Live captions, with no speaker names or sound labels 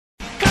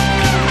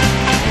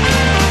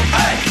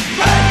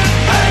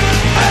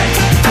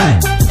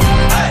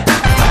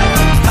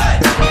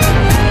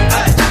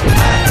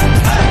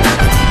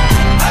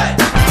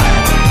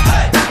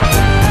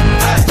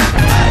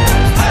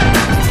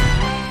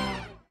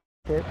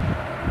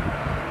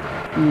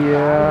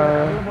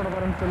போட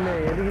போறேன்னு சொல்லு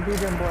எதுக்கு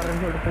டிடிஎம்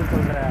போறேன்னு சொல்லிட்டு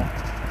சொல்றேன்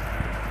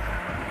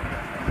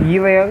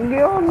இவன்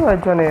எங்கேயோ ஒன்று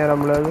வச்சானே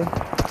நம்மள அது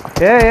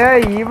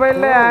ஏய் இவன்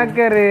இல்லை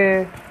ஹேக்கரு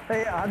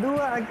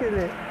அதுவும்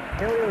ஹேக்கரு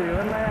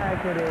இவன் தான்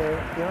ஹேக்கரு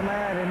இவன்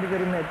தான் 2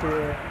 பேருமே ஆச்சு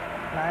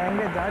நான்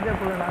எங்க ஜார்ஜா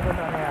புள்ள நான்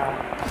போட்டானையா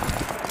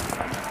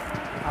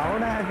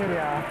அவன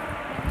ஹேக்கரியா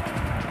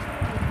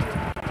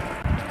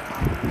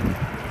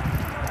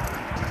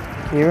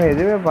இவன்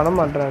எதுவுமே பண்ண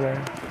மாட்டானே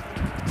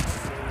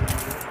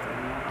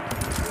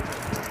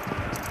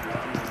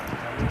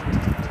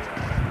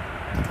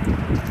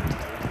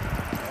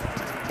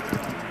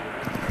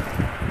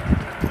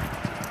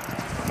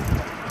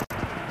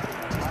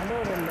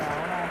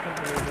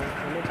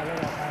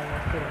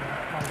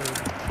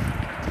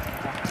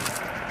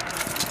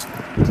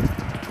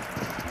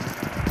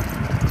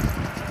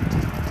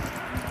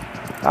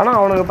ஆனால்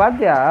அவனுக்கு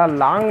பார்த்தியா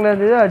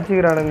லாங்லேருந்து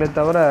அடிச்சுக்கிறானுங்களே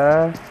தவிர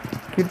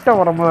கிட்ட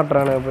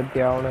வரமாட்டானுங்க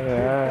பற்றியா அவனுங்க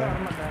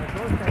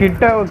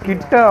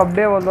கிட்ட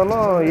அப்படியே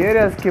வந்தாலும்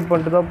ஏரியா ஸ்கிப்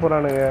பண்ணிட்டு தான்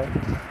போகிறானுங்க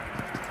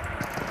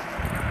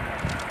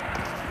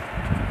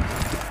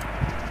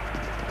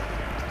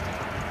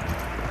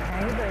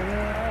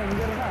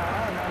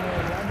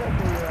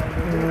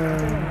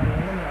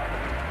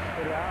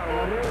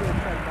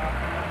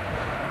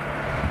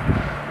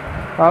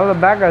அவ்வளோ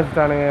பேக்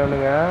அடிச்சிட்டானுங்க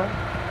இவனுங்க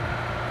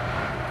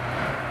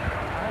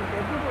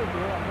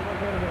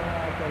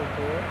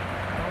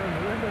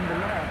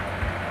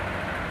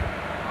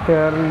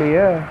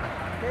தெரியலையே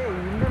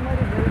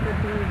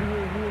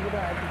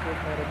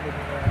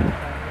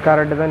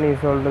கரெக்டு தான் நீ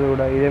சொல்கிறது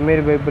கூட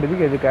இதேமாரி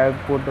பயப்படுறதுக்கு எதுக்கு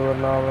ஆப் போட்டு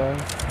வரணும் அவன்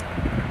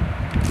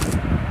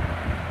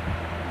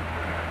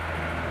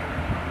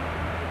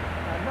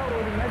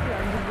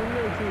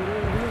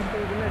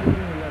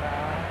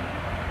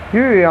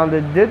அந்த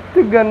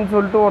ஜெத்து கன்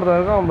சொல்லிட்டு ஒருத்தன்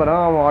இருக்கான் பாரு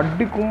அவன்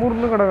அடி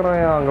கும்புர்னு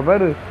கிடக்குறான் அங்கே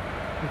பேர்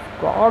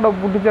ஸ்குவாடை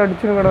பிடிச்சி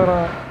அடிச்சுன்னு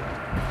கிடக்குறான்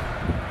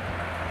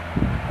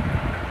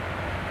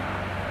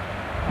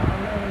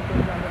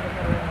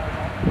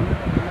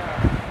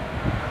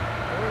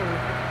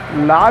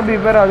லாபி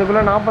பேர்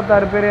அதுக்குள்ள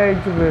 46 பேரே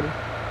ஆயிடுச்சு பேர்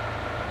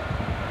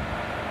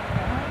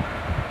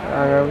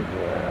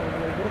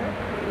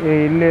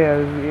இல்லையே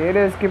அது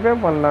ஏரியா ஸ்கிப்பே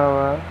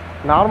பண்ணலாம்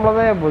நார்மலாக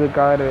தான் போகுது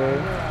காரு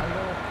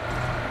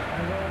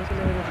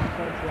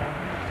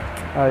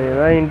அது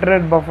ஏதாவது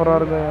இன்டர்நெட் பஃபராக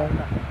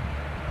இருக்கும்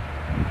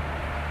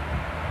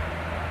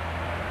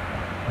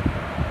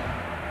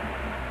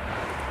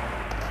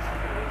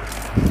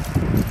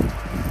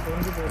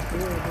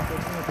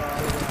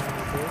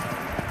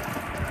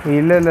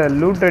இல்லை இல்லை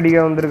லூட் அடிக்க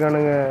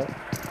வந்திருக்கானுங்க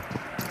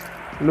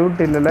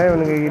லூட் இல்லைல்ல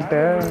இவனுங்க கிட்ட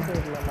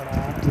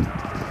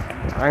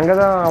அங்கே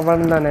தான்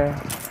அவன் தானே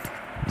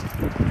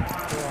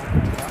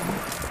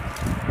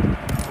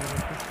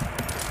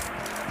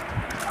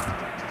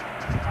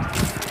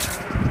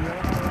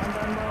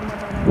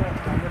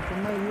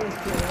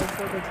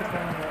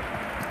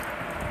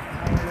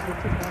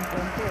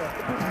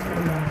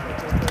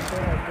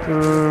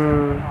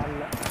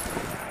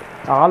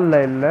ஆள்ல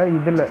இல்லை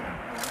இதில்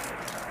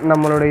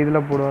நம்மளோட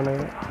இதில்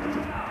போடுவானுங்க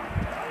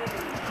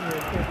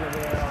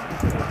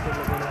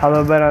அதை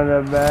பேர் அந்த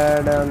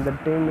பேட அந்த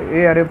டீம்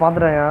யாரையோ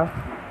பார்த்துட்டாயா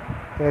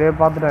யாரையோ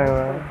பார்த்துட்டாங்க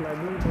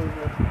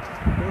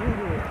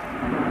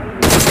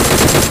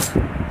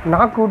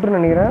நாக்கு விட்டுன்னு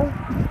நினைக்கிறேன்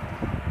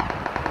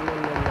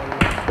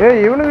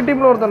இவனுக்கு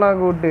டீமில் ஒருத்தன்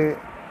நாக்கு விட்டு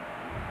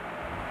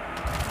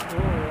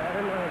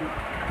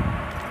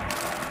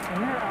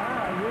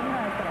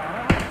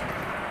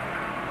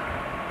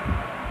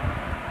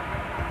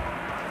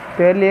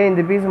தெரியலையே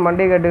இந்த பீஸ்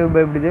மண்டை கட்டு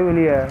பயப்படுது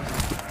வெளியே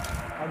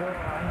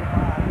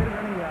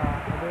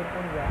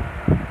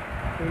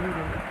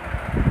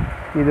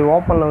இது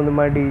ஓப்பனில் வந்து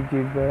மாட்டிக்கிச்சு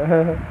இப்போ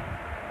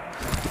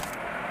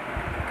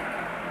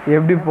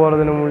எப்படி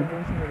போகிறதுன்னு முடிச்சு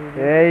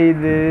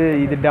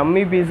இது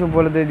டம்மி பீஸு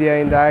போல தெரியா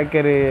இந்த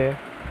ஹேக்கரு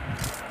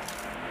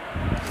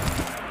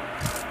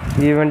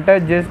இவன்ட்ட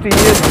ஜஸ்ட்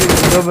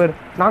பேர்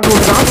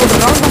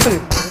நாக்கு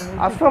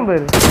அஸ்ஸாம்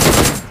பேர்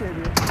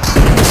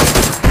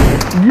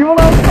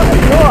இவனா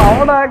ஐயோ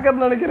அவனை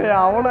ஹேக்கர் நினைக்கிறேன்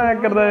அவனை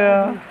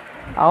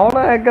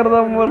ஹேக்கர்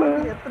தான் போல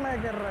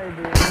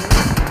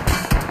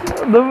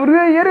இந்த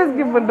முருகா ஏரியா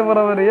ஸ்கிப் பண்ணிட்டு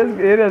போறவர்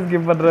ஏரியா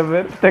ஸ்கிப் பண்ற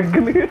பேர்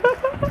டக்குன்னு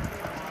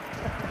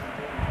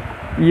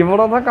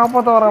இவனை தான்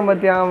காப்பாற்ற வரான்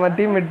பாத்தியா அவன்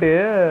டீம்மேட்டு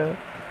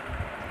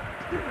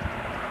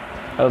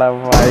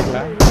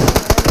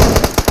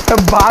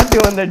பாட்டு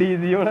வந்தடி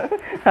இது இவனை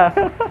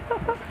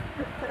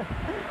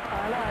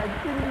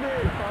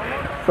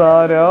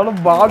சாரி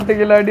அவனும்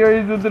பாட்டுக்கு அடி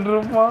வழி சுத்துட்டு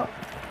இருப்பான்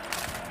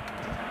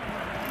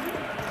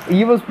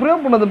இவன் ஸ்ப்ரே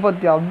பண்ணது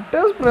பத்தி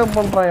அப்படியே ஸ்ப்ரே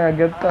பண்றான்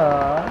கெத்தா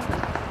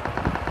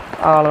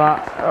அவ்வளோதான்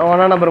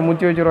ஒன்னா நம்பர்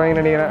முச்சி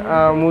வச்சுருவாங்கன்னு நினைக்கிறேன்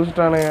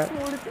முடிச்சிட்டானுங்க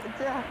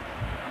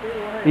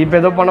இப்போ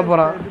ஏதோ பண்ண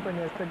போறான்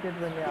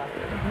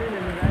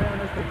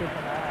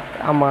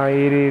ஆமாம்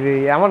இரு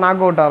அவன்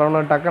நாக் அவுட்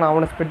ஆகிறான் டக்குன்னு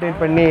அவனை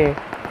ஸ்பெக்டேட் பண்ணி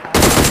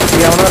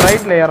அவனை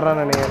ரைட்டில்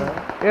ஏறுறான்னு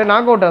நினைக்கிறேன்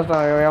நாக் அவுட்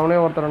ஆச்சிட்டான்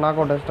எவனே ஒருத்தர்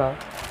நாக் அவுட் ஆச்சிட்டான்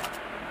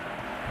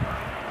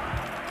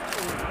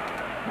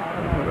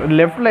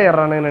லெஃப்டில்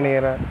ஏறுறானுன்னு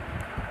நினைக்கிறேன்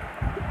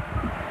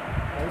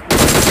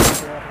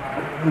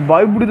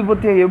பயப்படுது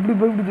பத்தியா எப்படி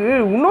பயப்படுது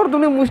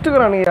இன்னொருத்தவனையும்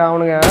முடிச்சுட்டுக்கிறானுங்க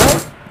அவனுங்க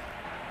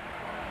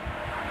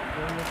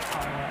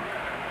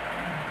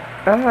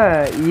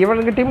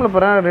இவனுக்கு டீம்ல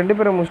போறேன் 2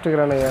 பேரும்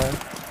முடிச்சுட்டுக்கிறானுங்க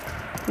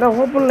இல்லை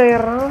ஓப்பன்ல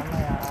ஏறுறான்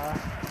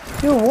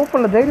ஏன்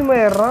ஓப்பன்ல தைரியமா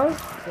ஏறுறான்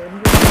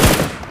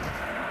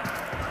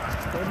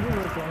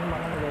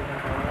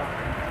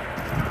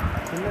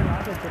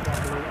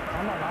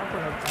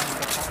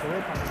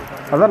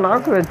அதான்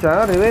நாக்கு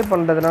வச்சேன் ரிவைவ்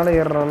பண்ணுறதுனால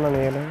ஏறுறான்னு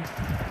நினைக்கிறேன்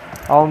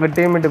அவங்க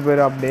டீம்மேட்டு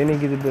பேர் அப்படியே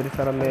நிற்கிது பேர்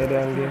சார் அந்த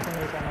ஏரியா அங்கே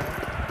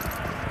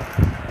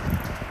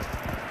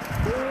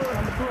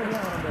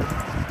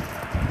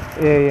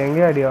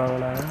எங்கே அடி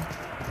வாங்கினா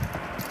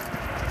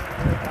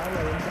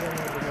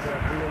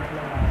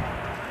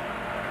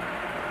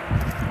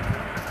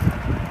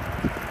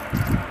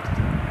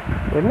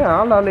என்ன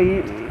ஆள்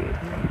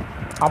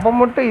அப்போ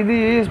மட்டும் இது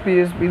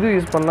இது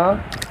யூஸ் பண்ணா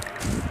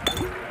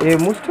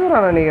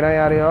முடிச்சுட்டு நினைக்கிறேன்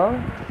யாரையோ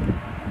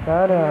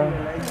யார்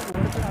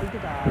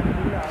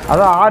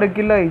அதான் 6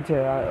 கிலோ ஆயிடுச்சு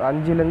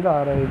 5லேருந்து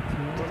 6 ஆயிடுச்சு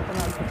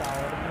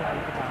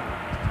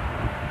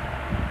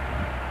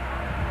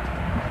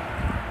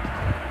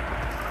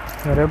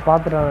யாரையோ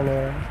பார்த்துட்டானே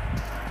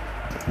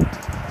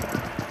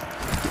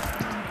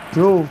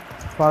யோ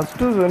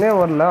ஃபஸ்ட்டு சொன்னே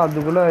வரல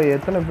அதுக்குள்ளே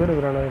எத்தனை பேர்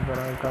இருக்கிறானு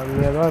போகிறான்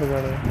கம்மியாக தான்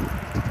இருக்கானு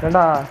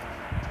ஏண்டா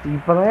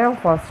இப்போ தான்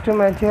ஃபஸ்ட்டு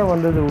மேட்சே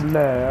வந்தது உள்ள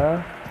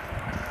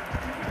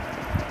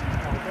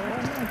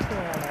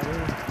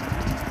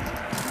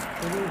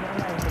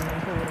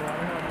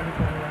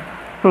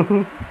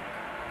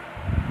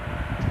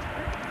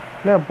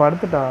இல்லை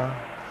படுத்துட்டான்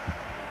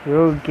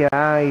யோக்கியா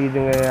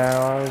இதுங்க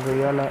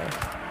கொய்யால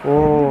ஓ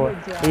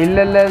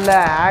இல்லை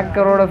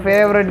ஆக்கரோட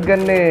ஃபேவரட்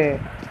கன்னு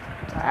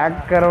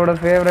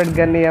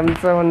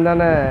M7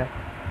 தானே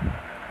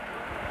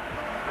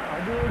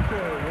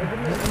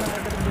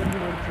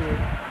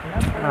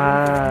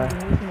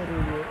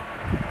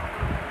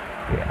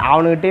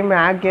அவனுக்கு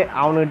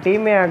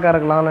டீமே ஆக்கா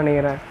இருக்கலாம்னு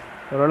நினைக்கிறேன்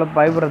ஒருவேளை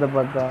பயப்படுறத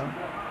பார்த்தா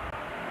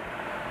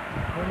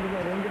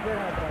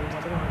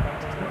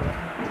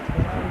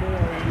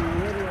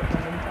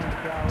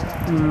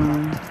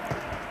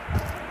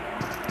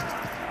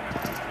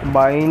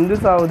பயந்து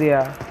சாவுதியா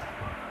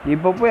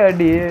இப்போ போய்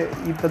அடி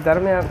இப்போ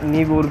திறமையா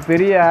நீ ஒரு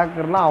பெரிய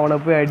ஆக்கர்னா அவனை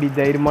போய் அடி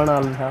தைரியமான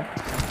ஆள் தான்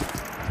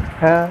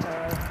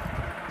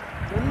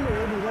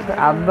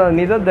அதான்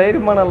நீ தான்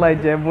தைரியமான ஆள்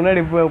ஆயிடுச்சே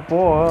முன்னாடி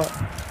போ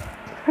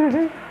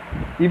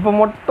இப்போ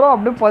மட்டும்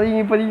அப்படியே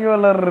பதுங்கி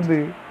விளாட்றது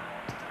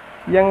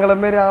எங்களை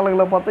மாரி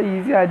ஆளுங்களை பார்த்தா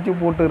ஈஸியாக அடிச்சு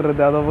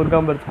போட்டுடுறது அதை ஒரு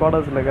காம்பேர்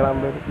ஸ்குவாடர்ஸில்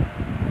இருக்கிறான் பேர்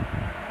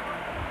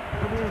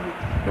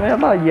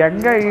ஏன்னா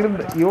எங்கே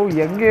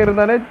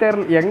இருந்தானே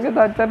தெரில எங்கே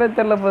தாச்சானே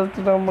தெரில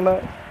ஃபஸ்ட்டு நம்மளை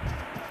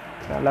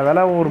நல்ல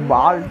வேலை ஒரு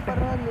பால்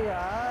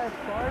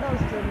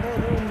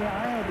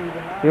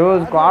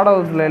ஸ்குவாட்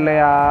ஹவுஸில்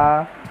இல்லையா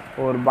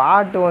ஒரு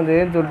பாட்டு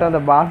வந்துன்னு சொல்லிட்டு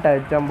அந்த பாட்டை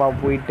அடிச்சாம்பா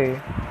போயிட்டு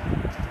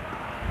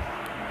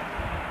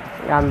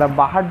அந்த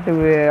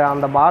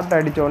பாட்டை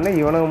அடித்த உடனே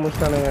இவனுக்கு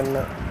முடிச்சானுங்க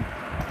என்ன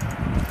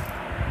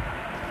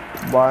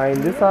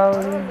பயந்து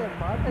சாவு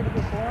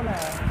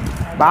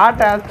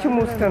பாட்டை அடிச்சு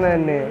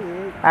முடிச்சிட்டானு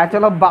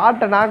ஆக்சுவலாக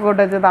பாட்டை நாக்கு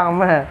விட்டு வச்சுதான்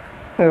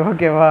அவன்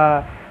ஓகேவா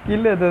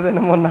கில்லு எது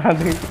நம்ம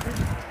நாடு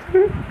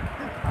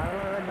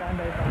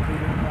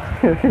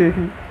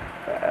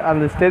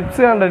அந்த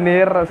ஸ்டெப்ஸு அந்த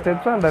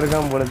ஸ்டெப்ஸ் அந்த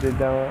இருக்கான் போல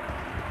அவன்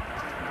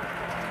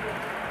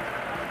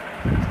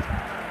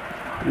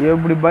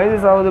எப்படி பயந்து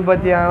சாவுது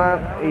பத்தியா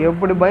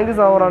எப்படி பயந்து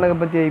சாவுறானுங்க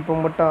பத்தியா இப்போ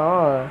மட்டும்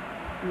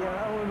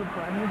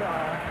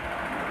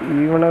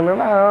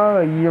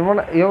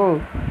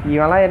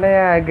இவன்லாம்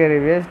என்னையா ஆக்காரு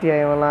வேஸ்டியா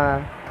இவன்லாம்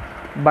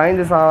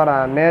பயந்து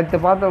சாவறான் நேற்று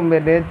பார்த்தோம்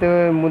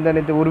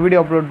நேற்று ஒரு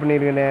வீடியோ அப்லோட்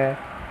பண்ணியிருக்கேனே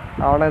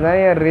அவனை தான்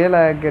ஏன் ரியல்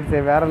ஆக்கர்ஸ்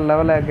வேற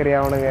லெவல் ஆக்கறி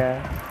அவனுங்க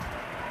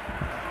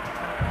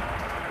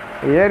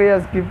ஏரியா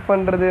ஸ்கிப்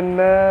பண்ணுறது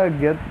என்ன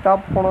கெத்தா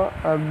போனோம்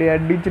அப்படி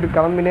அடிச்சுட்டு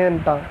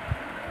கிளம்பினேன்ட்டான்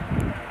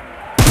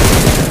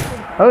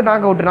அது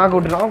நாக் அவுட்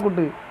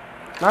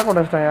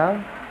அடிச்சிட்டாயா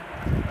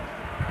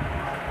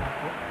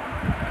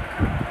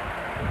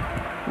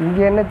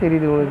இங்கே என்ன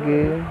தெரியுது உனக்கு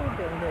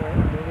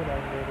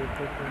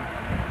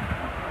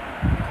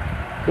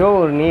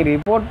நீ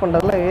ரிப்போர்ட்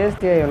பண்ணுறதுல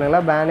வேஸ்டியா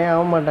இவனெல்லாம் பேனே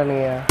ஆக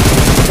மாட்டானுங்க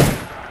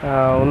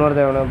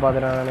இன்னொருத்த இவனை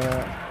பார்த்துட்டானுங்க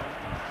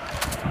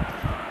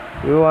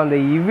அந்த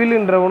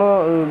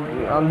இவில்ன்றவனும்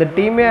அந்த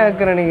டீமே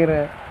ஆக்க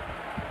நினைக்கிறேன்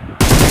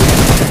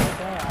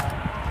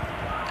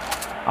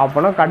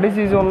அப்போனா கடைசி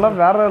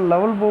சீசன்லாம் வேற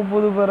லெவல்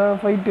போகுது பாரு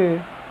ஃபைட்டு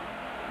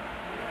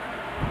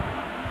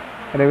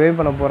ரிவைவ்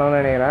பண்ண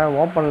போகிறான்னு நினைக்கிறேன்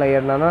ஓப்பனில்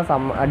ஏறினானா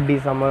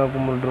செம்ம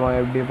கும்பிட்டுருவான்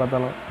எப்படி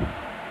பார்த்தாலும்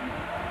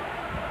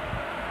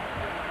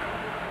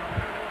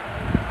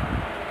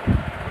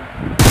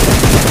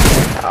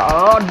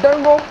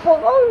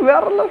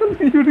வேற லெவல்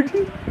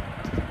இருக்கு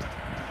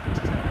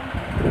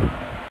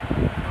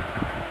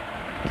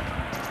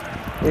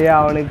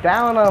அவனுக்கு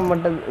தேவைன்னா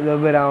மட்டும் இதை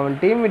பேர் அவன்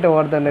டீம்மேட்டை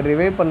ஒருத்தன்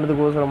ரிவைவ்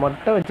பண்ணுறதுக்கோசரம்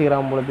மட்டும்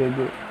வச்சுக்கிறான் போல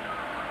தெரியுது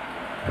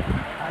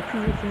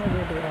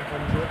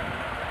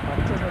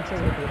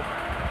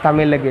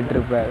தமிழில்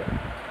கேட்டிருப்பார்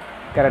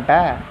கரெக்டா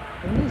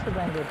இங்கிலீஷ்ல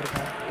தான்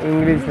கேட்டிருக்கேன்.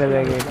 இங்கிலீஷில்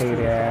தான்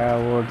கேட்டுக்கிறியா?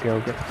 Okay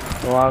okay.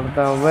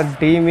 ஒருத்தவங்க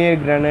டீமே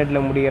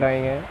கிரானைட்டில்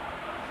முடிக்கிறாங்க.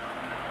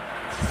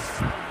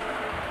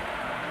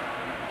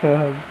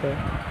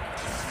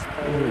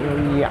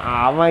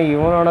 அவன்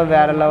இவனோட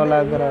வேற லெவலில்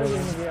இருக்கிறாங்க.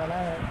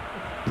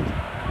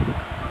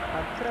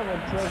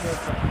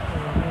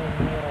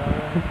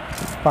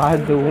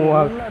 பார்த்து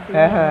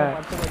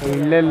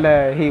இல்லை இல்லை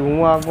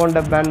உன்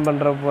அக்கௌண்ட்டை பேன்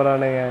பண்ணுற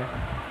போகிறானுங்க.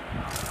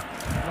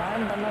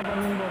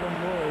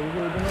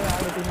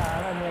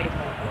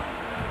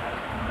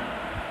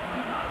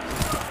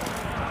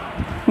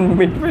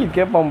 மிட்ஃபீல்ட்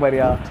கேட்பான்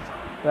பாரியா,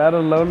 வேற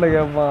லெவலில்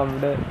கேட்பான்.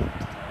 அப்படியே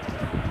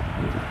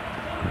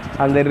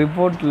அந்த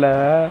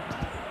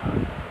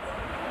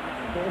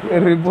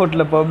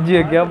ரிப்போர்ட்டில்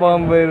பப்ஜியை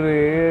கேட்பான் பாரு,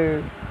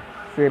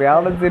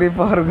 சரியான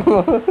சிரிப்பாக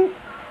இருக்கும்.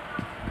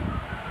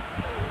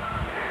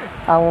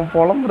 அவன்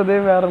புலம்புறதே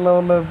வேற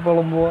லெவலில்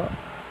புலம்புவான்.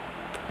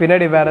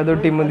 பின்னாடி வேற ஏதோ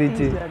டீம்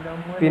வந்துச்சு,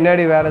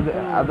 பின்னாடி வேற எது.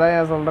 அதான்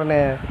ஏன்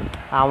சொல்கிறேனே,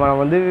 அவனை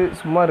வந்து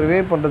சும்மா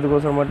ரிவைவ்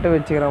பண்ணுறதுக்கோசரம் மட்டும்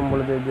வச்சுக்கிறான்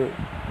பொழுது. இது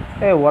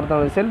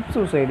ஒருத்தவங்க செல்ஃப்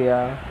சூசைடியா?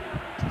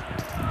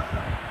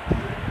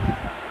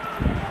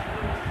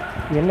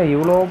 என்ன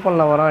இவ்வளோ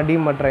ஓப்பனில் வரான், அடி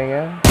மாட்டுறாங்க.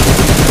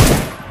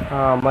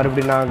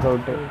 மறுபடியும் நாக்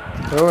அவுட்டு.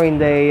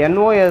 இந்த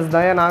என்ஓஎஸ்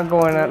தான் நாக்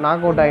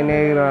அவுட்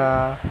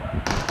ஆகினேங்கிறான்.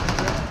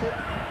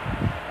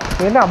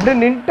 என்ன அப்படியே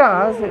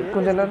நின்ட்டான்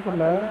கொஞ்ச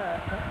நேரத்தில்.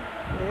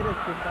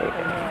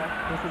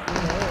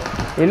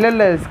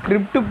 இல்லை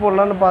ஸ்கிரிப்ட்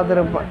போடலான்னு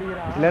பார்த்துருப்பான்.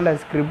 இல்லை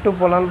ஸ்கிரிப்ட்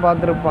போடலான்னு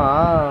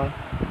பார்த்துருப்பான்.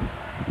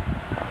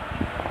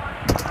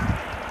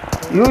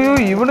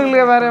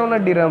 இவனுங்களே வேற எவனா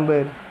அடிக்கிறான்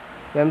பேர்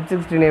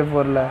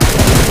M16A4ல்.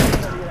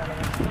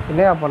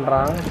 என்னையா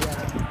பண்ணுறான்?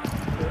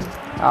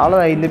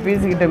 அவ்வளோதான், இந்த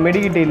பீஸுக்கிட்ட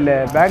மெடிக்கிட்ட இல்லை,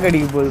 பேக்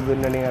அடிக்க போகுது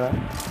பேர் நினைக்கிறேன்.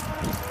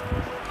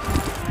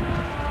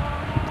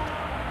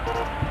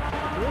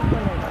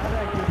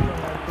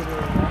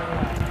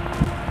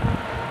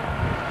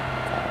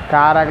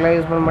 காராக்கெலாம்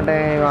யூஸ் பண்ண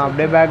மாட்டேன், இவன்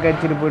அப்படியே பேக்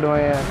அடிச்சுட்டு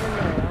போயிடுவான்.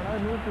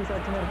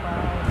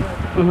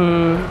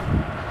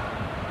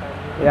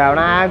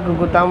 எவனா ஆக்கு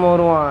குத்தாமல்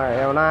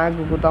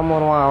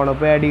வருவான், அவனை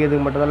போய்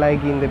அடிக்கிறதுக்கு மட்டும்தான்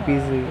லாய்க்கு இந்த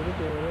பீஸு.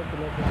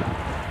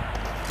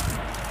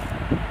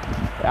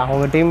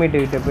 அவங்க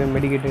டீம்மேட்டுக்கிட்ட போய்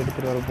மெடிக்கெட்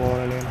எடுத்துகிட்டு வர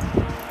போவானே.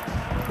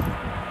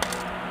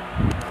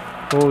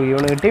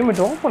 இவனுக்கு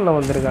டீம்மேட் ஓப்பனில்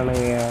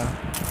வந்திருக்கானுங்க.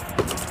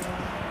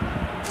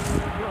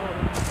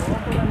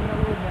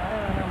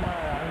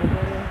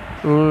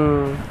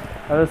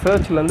 அது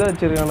சர்ச்லேருந்து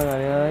வச்சுருக்கானுங்க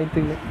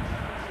ஞாயிற்றுக்கு.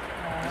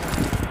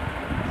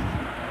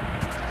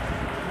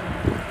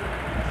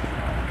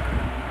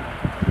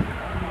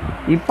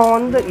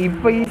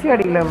 இப்போ ஈஸியாக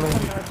அடிக்கலாமே.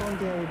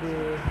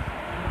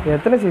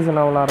 எத்தனை சீசன்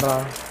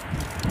விளாட்றான்?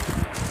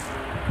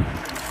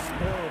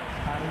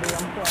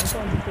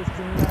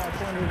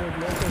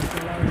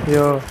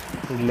 ஐயோ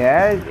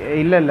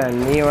இல்லை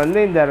நீ வந்து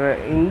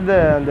இந்த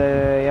அந்த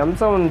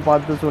M7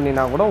 பார்த்து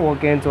சொன்னா கூட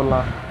ஓகேன்னு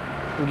சொல்லலாம்.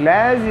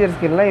 கிளாசியர்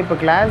ஸ்கின்லாம் இப்போ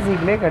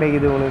கிளாசிக்லேயே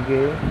கிடைக்குது உனக்கு.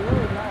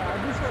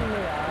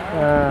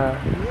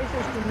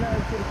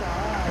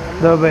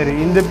 இதோ பேர்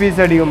இந்த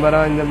பீஸ் அடிக்கும் பாரு,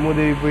 இந்த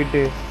மூதேவி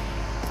போயிட்டு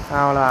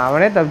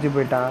அவனே தப்பிச்சு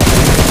போயிட்டான்.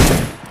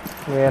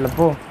 வேலை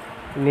போ,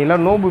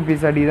 நீலாம் நோம்பு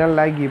பீஸ் அடி தான்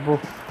லாக்கி போ.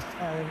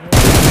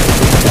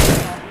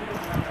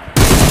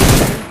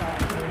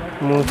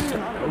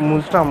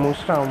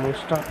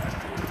 முடிச்சிட்டான்.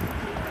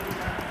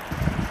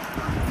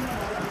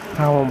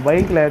 அவன்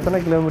பைக்கில் எத்தனை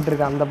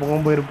கிலோமீட்டருக்கு அந்த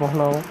பக்கம்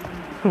போயிருப்பான். அவன்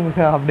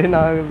அப்படியே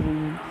நான்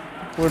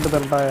போட்டு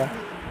தரட்டாயா.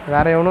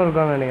 வேற எவனும்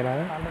இருக்கான்னு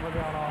நினைக்கிறேன்.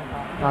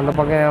 அந்த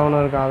பக்கம்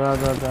எவனும் இருக்கான்.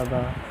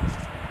 அதான்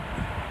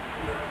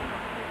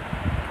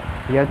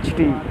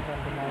ஹெச்டி.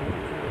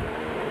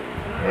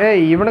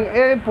 இவனுங்க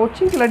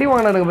பொச்சிங்கில் அடி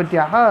வாங்கினானுங்க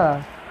பத்தியா?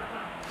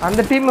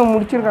 அந்த டீமை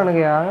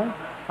முடிச்சிருக்கானுங்கயா.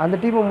 அந்த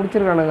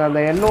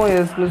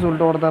NOSன்னு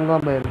சொல்லிட்டு ஒருத்தான்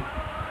தான் பேர்.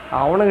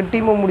 அவனுக்கு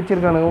டீமை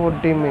முடிச்சிருக்கானுங்க ஒரு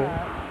டீமு.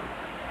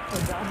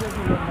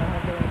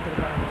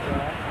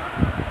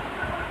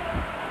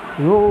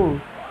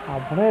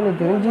 அப்புறம் எனக்கு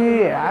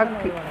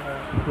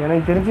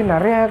தெரிஞ்சு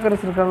நிறைய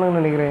ஹேக்கர்ஸ் இருக்கானுன்னு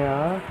நினைக்கிறேன்.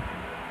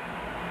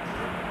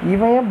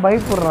 இவன் ஏன்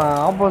பயப்படுறான்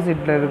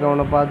ஆப்போசிட்டில்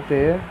இருக்கவனை பார்த்து?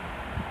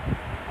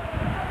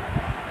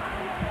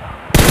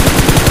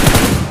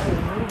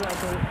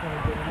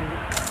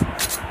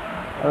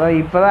 அதான்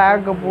இப்போதான்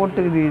ஹேக்கை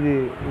போட்டுக்குது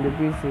இந்த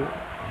பீஸு.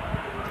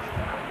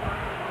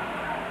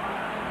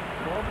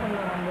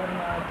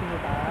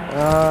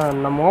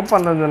 நம்ம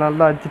ஓப்பன் இருந்ததுனால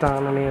தான்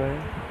வச்சுட்டான் நினைக்கிறேன்.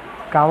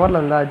 கவரில்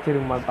இருந்தால்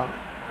வச்சிருக்க மாட்டான்.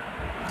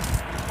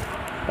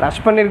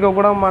 ரஷ் பண்ணியிருக்க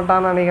கூட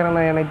மாட்டான்னு நினைக்கிறேன்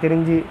நான். எனக்கு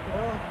தெரிஞ்சு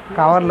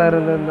கவரில்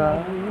இருந்திருந்தா.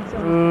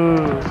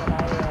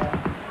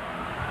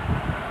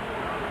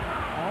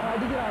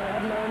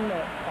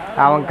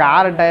 அவன்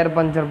காரு டயர்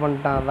பஞ்சர்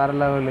பண்ணிட்டான், வேற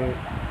லெவலு.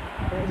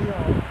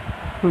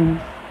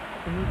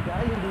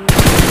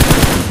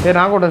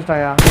 நான் கூட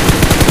வச்சிட்டாயா?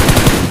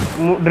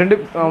 ரெண்டு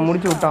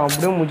முடிச்சு விட்டான்,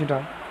 அப்படியே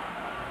முடிச்சுட்டான்.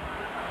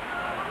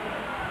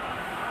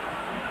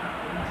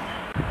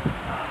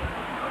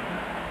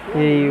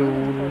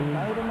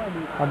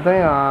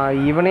 அதான்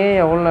இவனே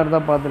எவ்வளோ நேரம்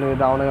தான்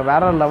பார்த்துனுக்குது. அவனுங்க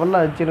வேற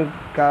லெவலில்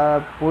வச்சுருக்கா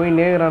போய்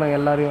நேர்றானுங்க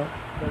எல்லாரையும்.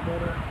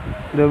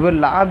 இந்த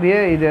லாபியே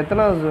இது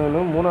எத்தனாவது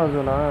ஜோனு? 3வது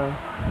ஜோனா?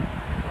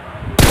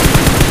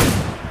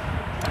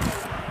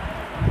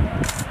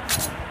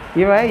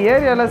 இவன்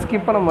ஏரியாவில்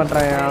ஸ்கிப் பண்ண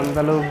மாட்டான் அந்த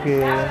அளவுக்கு.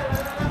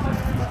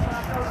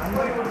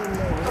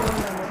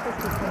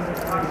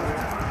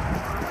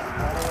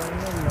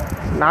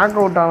 நாக்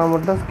அவுட் ஆனால்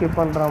மட்டும் ஸ்கிப்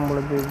பண்ணுறான்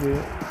பொழுது.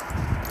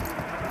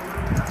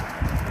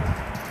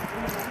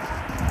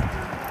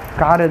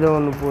 கார் ஏதோ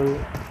ஒன்று போகுது.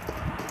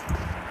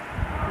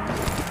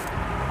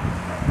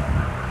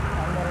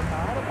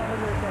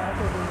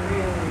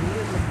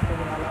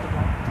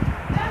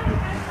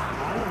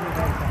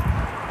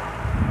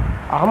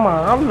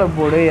 ஆமாம், ஆளில்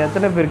போடு.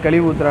 எத்தனை பேர்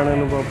கழிவு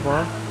ஊற்றுறானுன்னு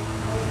பார்ப்போம்.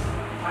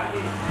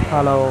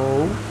 Hello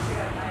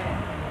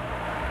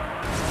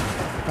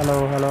hello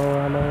hello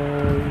hello,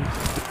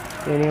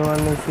 any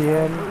one is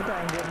here?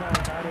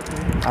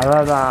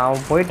 அதான்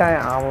அவன் போயிட்டான்,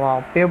 அவன்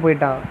அப்படியே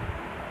போயிட்டான்.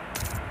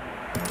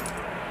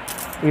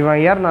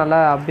 இவன்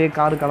ஏறினால அப்படியே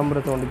காரு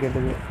கிளம்புற சவுண்டு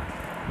கேட்டது.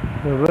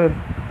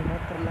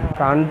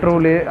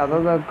 கண்ட்ரோலே,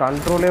 அதாவது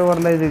கண்ட்ரோலே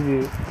வரல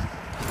இதுக்கு.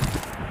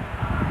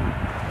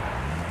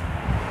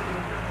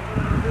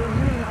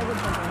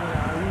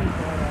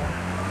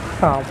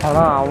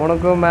 அப்போதான்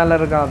அவனுக்கும் மேலே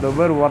இருக்கான். அது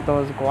பேர்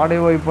ஒருத்தவன் ஸ்குவாடே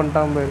வைப்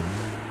பண்ணிட்டான் பேர்.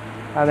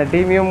 அந்த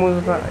டீமையும்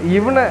முடிச்சுட்டான்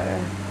இவனை.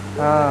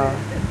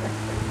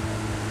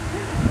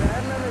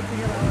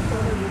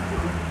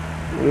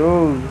 ஐயோ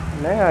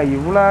என்ன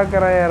இவ்வளோ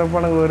ஆக்கறா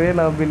இறப்பானுங்க ஒரே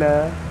லாபியில்.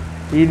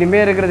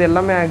 இனிமேல் இருக்கிறது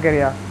எல்லாமே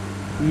ஆக்கறியா?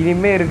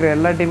 இனிமேல் இருக்கிற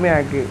எல்லா டீமே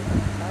ஆக்கு,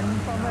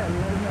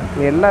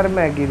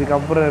 எல்லாருமே ஆக்கு.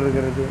 இதுக்கப்புறம்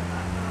இருக்கிறது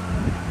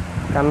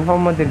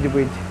கன்ஃபார்மாக தெரிஞ்சு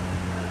போயிடுச்சு.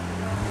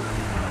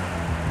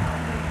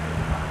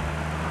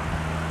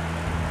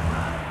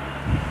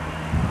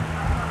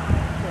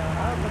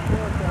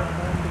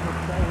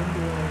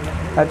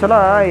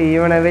 ஆக்சுவலாக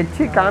இவனை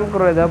வச்சு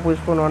கான்குரோ ஏதாவது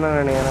புஷ் பண்ணுவான்னு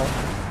நினைக்கிறேன்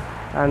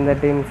அந்த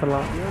டீம்ஸ்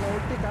எல்லாம்.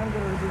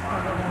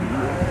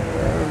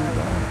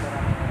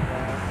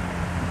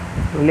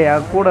 இல்லையா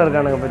கூட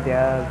இருக்கானுங்க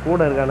பற்றியா? கூட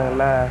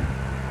இருக்கானுங்கல்ல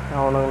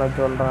அவனுங்கள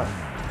சொல்கிறான்.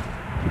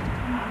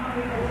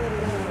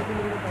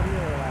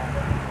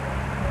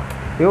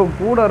 ஐயோ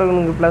கூட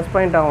இருக்கணுங்க ப்ளஸ்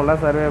பாயிண்ட் ஆகும்ல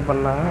சர்வே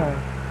பண்ணால்.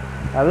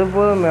 அது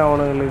போதுமே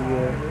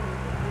அவனுங்களுக்கு.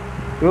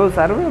 ஐயோ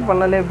சர்வே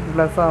பண்ணாலே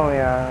ப்ளஸ்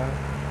ஆகும்யா.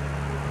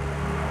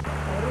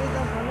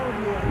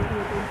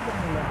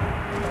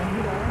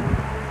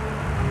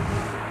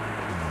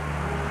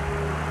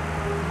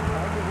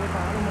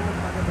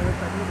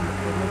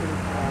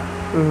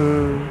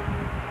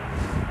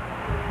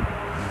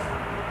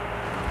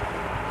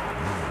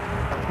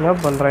 என்ன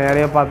பண்ணுறேன்?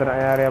 யாரையா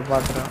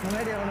பார்த்துறேன்.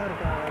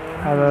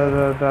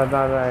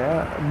 அதான்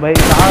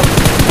பைக் கார்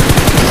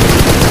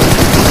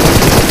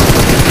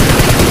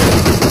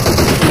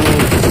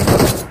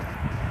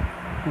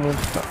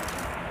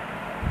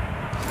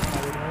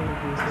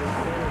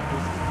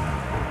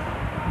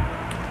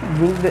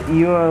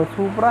இவன்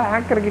சூப்பராக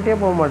ஹேக்கர்கிட்டே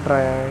போக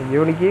மாட்டேன்.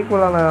 இவனுக்கு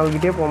ஈக்குவலான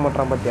ஆள்கிட்டே போக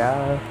மாட்டான் பார்த்தியா?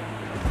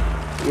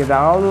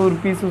 ஏதாவது ஒரு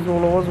பீஸு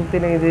சூழவோ சுற்றி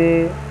நிற்குது,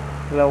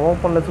 இல்லை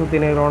ஓப்பனில்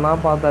சுற்றி நிற்கிறோன்னா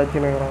பார்த்து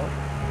அச்சு நிற்கிறோம்.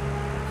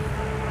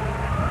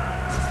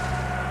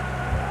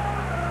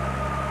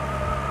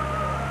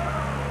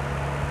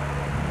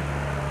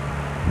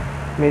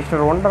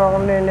 மிஸ்டர் ஒன்றரை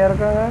அவன்ல என்ன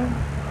இருக்காங்க?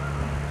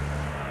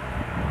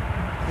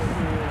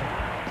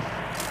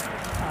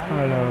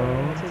 ஹலோ,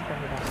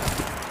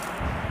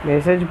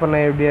 மெசேஜ் பண்ண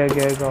எப்படியா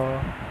கேட்கும்?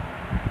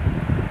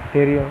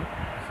 தெரியும்,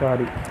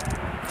 சாரி.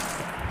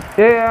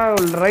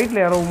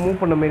 ரைட்டில் யாரோ மூவ்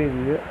பண்ண மாரி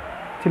இருக்குது.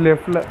 சரி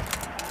லெஃப்டில்.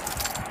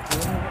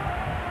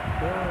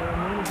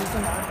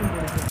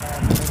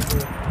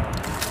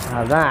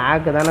 அதான்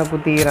ஆக்கு தானே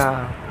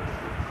குத்திக்கிறான்.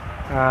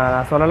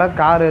 நான் சொல்லலை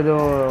கார்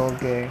எதுவும்.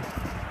 ஓகே.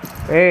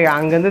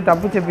 அங்கேருந்து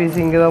தப்பிச்ச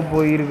பீஸ் இங்கே தான்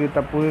போயிருக்கு.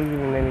 தப்பு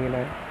இருக்குன்னு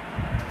நினைக்கிறேன்.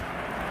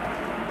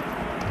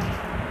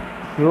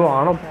 ஐயோ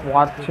ஆனால்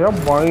பார்த்தா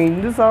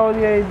பயந்து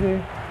சாவதி ஆயிடுச்சு.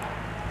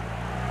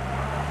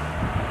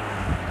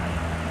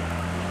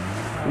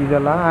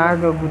 இதெல்லாம்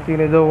ஆக்க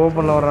குத்தின்னு ஏதோ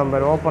ஓப்பனில் வர்றான்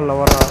பாரு. ஓப்பனில்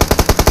வர்றான்.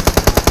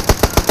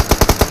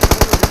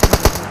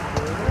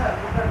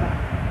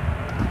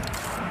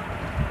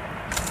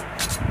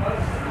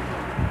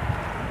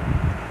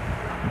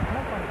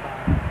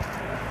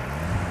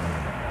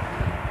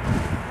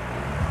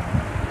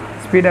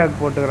 ஸ்பீடாக்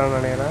போட்டுக்கிறான்னு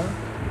நினைக்கிறேன்.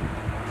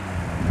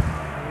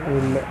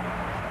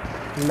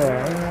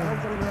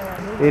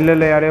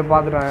 இல்லை யாரையோ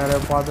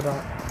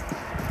பார்த்துட்டான்.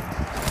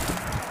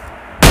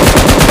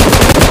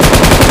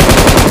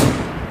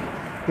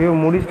 ஐயோ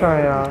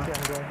முடிச்சிட்டான்யா.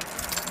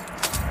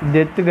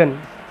 டெத்துகன்.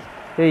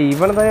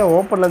 இவனை தான்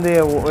ஓப்பன்லேருந்து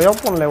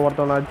ஓப்பனில்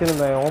ஒருத்தவனை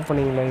வச்சுருந்தான்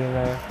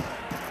ஓப்பனிங்கில்.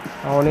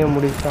 அவனே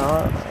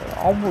முடிச்சிட்டான்.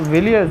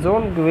 வெளியே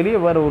ஜோனுக்கு வெளியே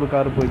வேறு ஒரு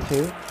கார்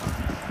போயிடுச்சு.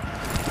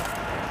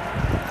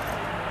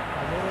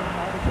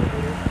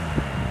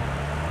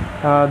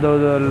 அதோ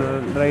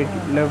ரைட்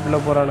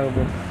லெஃப்டில் போகிறானுங்க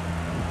பேர்.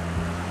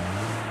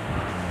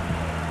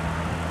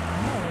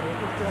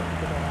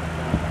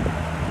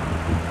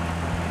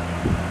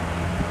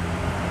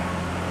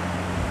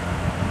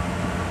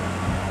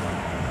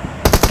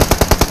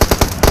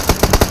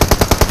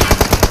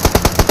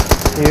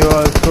 ஐயோ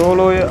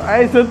சோலோ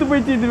செத்து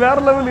போயிடுச்சு. இது வேற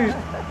லெவலு.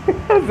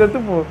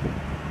 செத்துப்போ.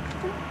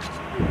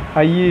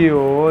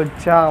 ஐயோ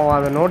சா, அவன்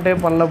அதை நோட்டே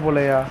பண்ணல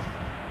போலையா.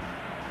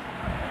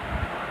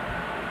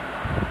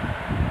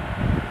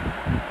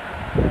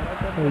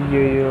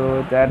 ஐயோ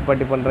தேர்ட்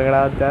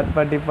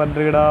பார்ட்டி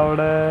பண்ணுறீங்கடா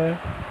அவட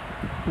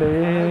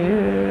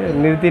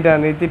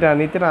நிறுத்திட்டான்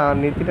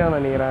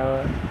நினைக்கிறேன்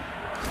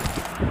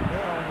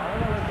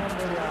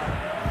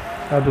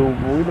அது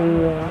போயிடு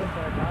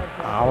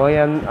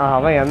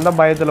அவன் எந்த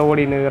பயத்தில்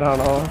ஓடி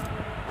நிற்கிறானோ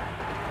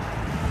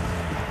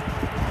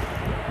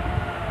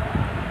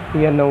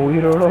என்னை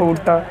உயிரோட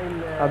விட்டா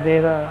அதே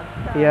தான்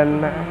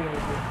என்ன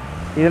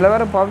இதில்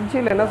வேறு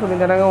பப்ஜியில் என்ன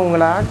சொல்லியிருந்தாங்க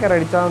உங்களை ஹேக்கர்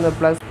அடித்தா அந்த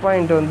ப்ளஸ்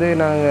பாயிண்ட் வந்து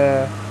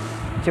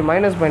நாங்கள்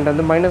மைனஸ் பாயிண்ட்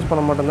வந்து மைனஸ்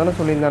பண்ண மாட்டோம் தானே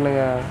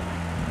சொல்லியிருந்தானுங்க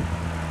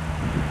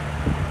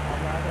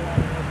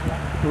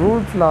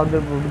ரூல்ஸில் அது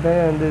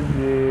தான் வந்து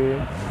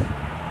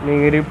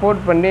நீங்கள்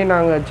ரிப்போர்ட் பண்ணி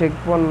நாங்கள் செக்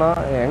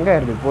பண்ணால் எங்கே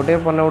ரிப்போர்ட்டே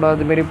பண்ண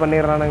விடாது மாரி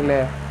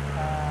பண்ணிடுறானுங்களே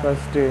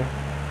ஃபஸ்ட்டு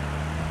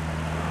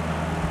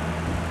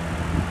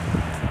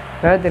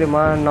என்ன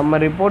தெரியுமா நம்ம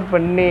ரிப்போர்ட்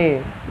பண்ணி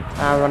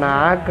அவனை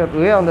ஹேக்கர்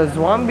அந்த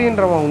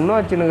ஸ்வாம்பின்றவன் இன்னும்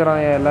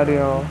வச்சுன்னுக்குறான்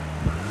எல்லாரையும்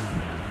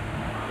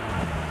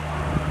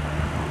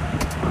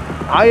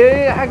ஐயோ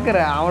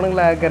ஹேக்கர்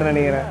அவனுங்களா ஹேக்கர்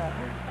நினைக்கிறேன்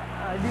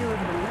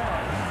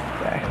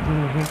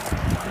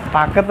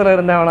பக்கத்தில்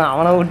இருந்தவனை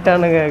அவனை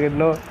விட்டானுங்க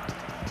இன்னும்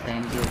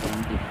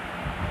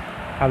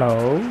hello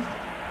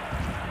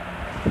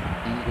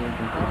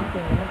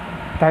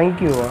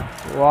thank you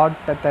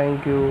what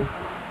thank you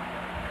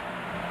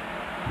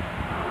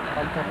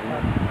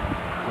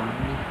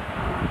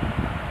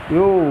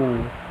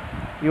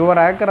you are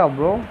hacker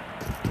bro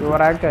you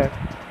are hacker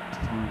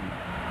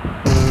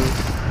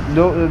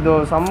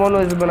though someone who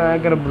is gonna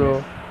hacker bro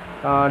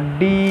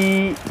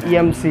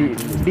DMC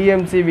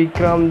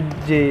Vikram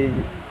J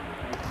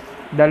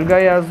that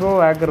guy also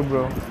hacker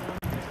bro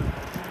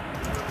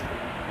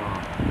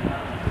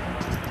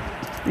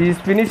he is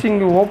finishing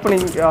the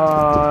opening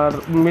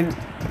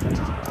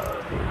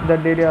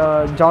that area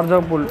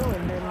Georgia pool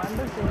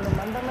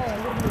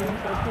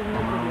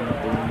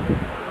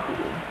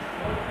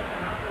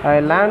I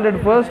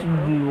landed first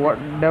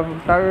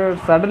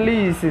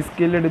suddenly he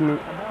killed me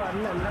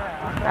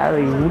அது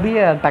உரிய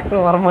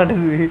டக்குனு வர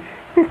மாட்டேது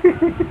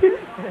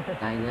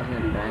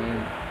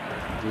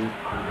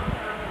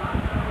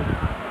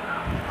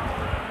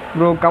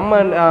bro come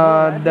on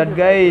that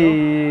guy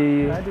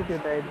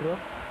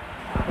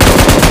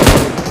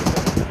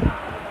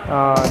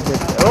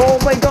oh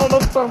my god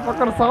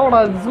fucker sound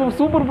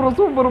super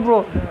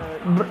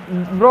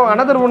bro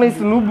another one is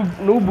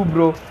noob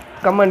bro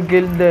come and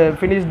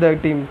finish the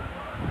team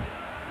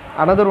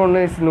another one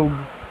is noob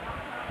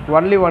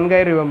only one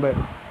guy remember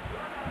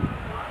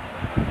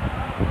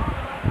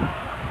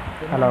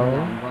hello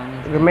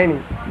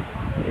remaining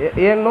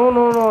yeah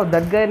no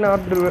that guy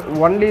not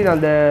only on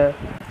the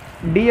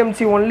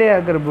DMC only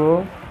hacker bro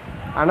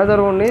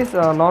another one is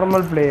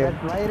normal player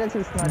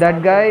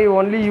that guy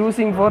only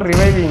using for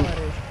reviving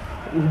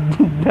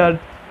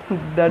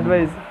that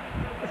wise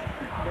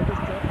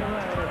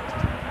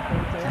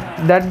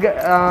that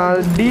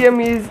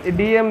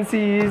DMC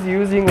is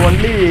using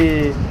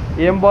only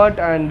aimbot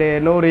and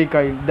no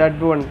recoil that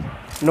one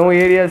no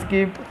area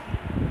skip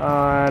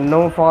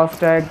no fast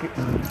tag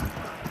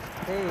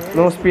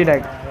no speed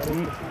tag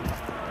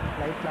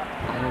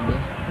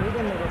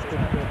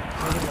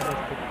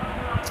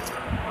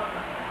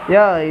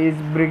yeah he's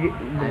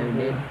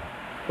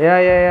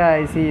yeah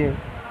I see you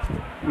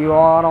you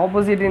are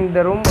opposite in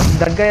the room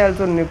that guy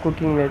also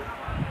cooking with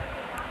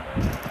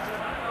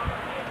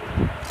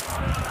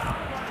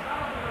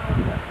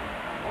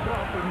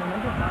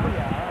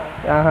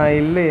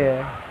இல்லையே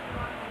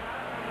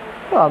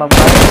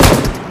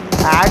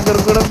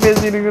hacker கூட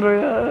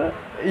பேசியிருக்கிறோம்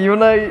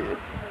இவனை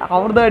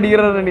அவர் தான்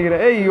அடிக்கிறான்னு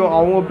நினைக்கிறேன்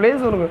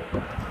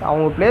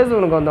அவங்க place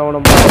உனக்கு வந்து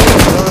அவனை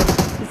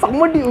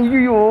சம்மட்டி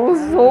ஐயோ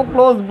so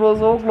close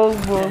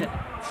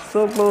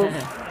bro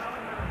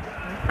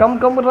come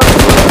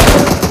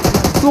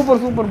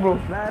super bro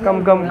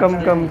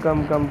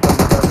come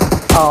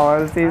oh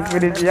she's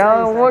finished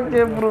yeah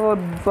okay bro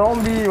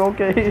zombie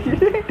okay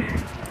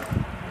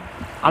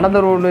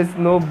another one is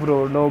noob bro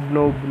noob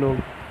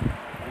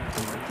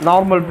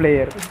normal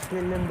player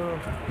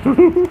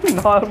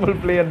normal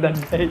player that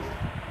guy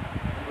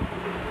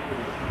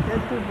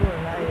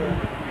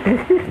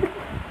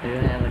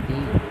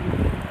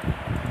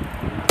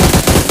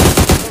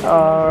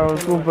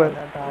super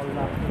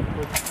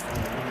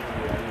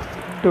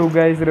two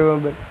guys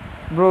remember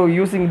bro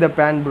using the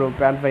pan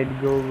fight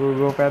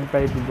go pan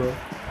fight bro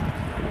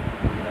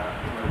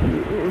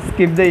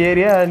skip the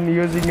area and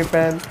using a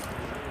pan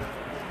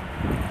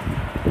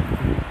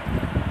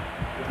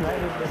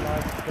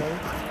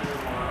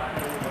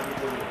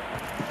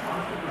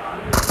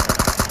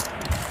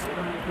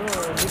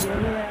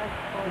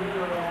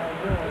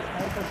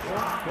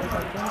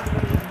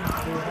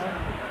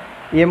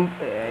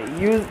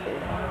use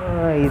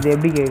இது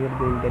எப்படி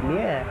கேட்குறது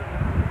தெரியலையே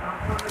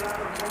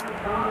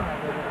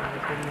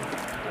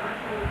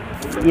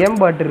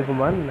ஏம்பாட்டு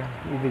இருக்குமா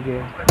இதுக்கு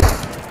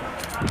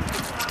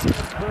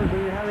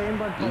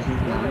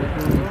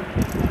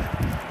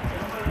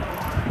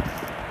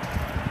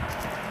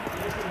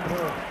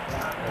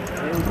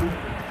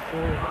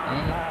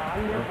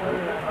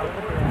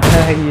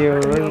ஐயோ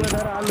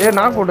ஏ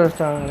knock out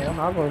வச்சிட்டாங்க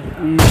knock out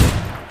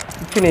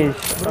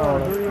finish Bro,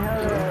 do you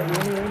have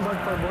any aimbot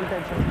for bolt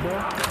actions, bro?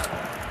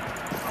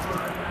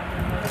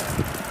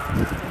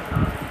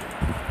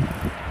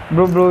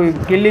 bro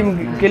kill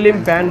him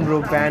pan bro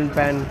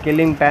pan kill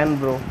him pan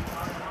bro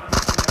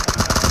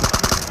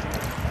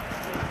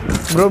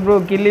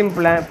kill him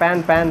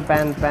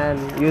pan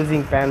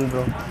using pan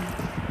bro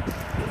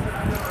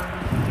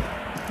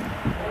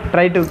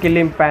try to kill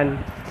him pan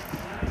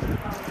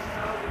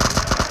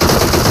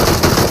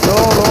no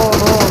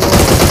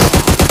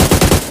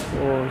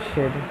oh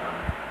shit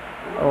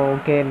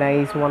okay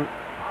nice one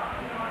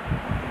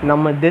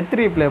நம்ம death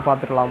replay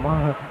பார்த்துக்கலாமா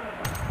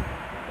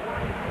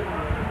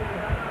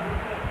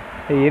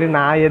இரு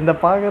நான் எந்த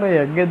பார்க்குறேன்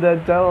எங்கே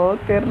தச்சாவோ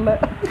தெரில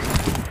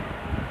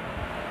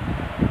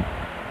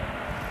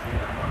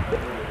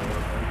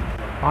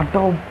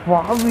Atto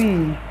பாவி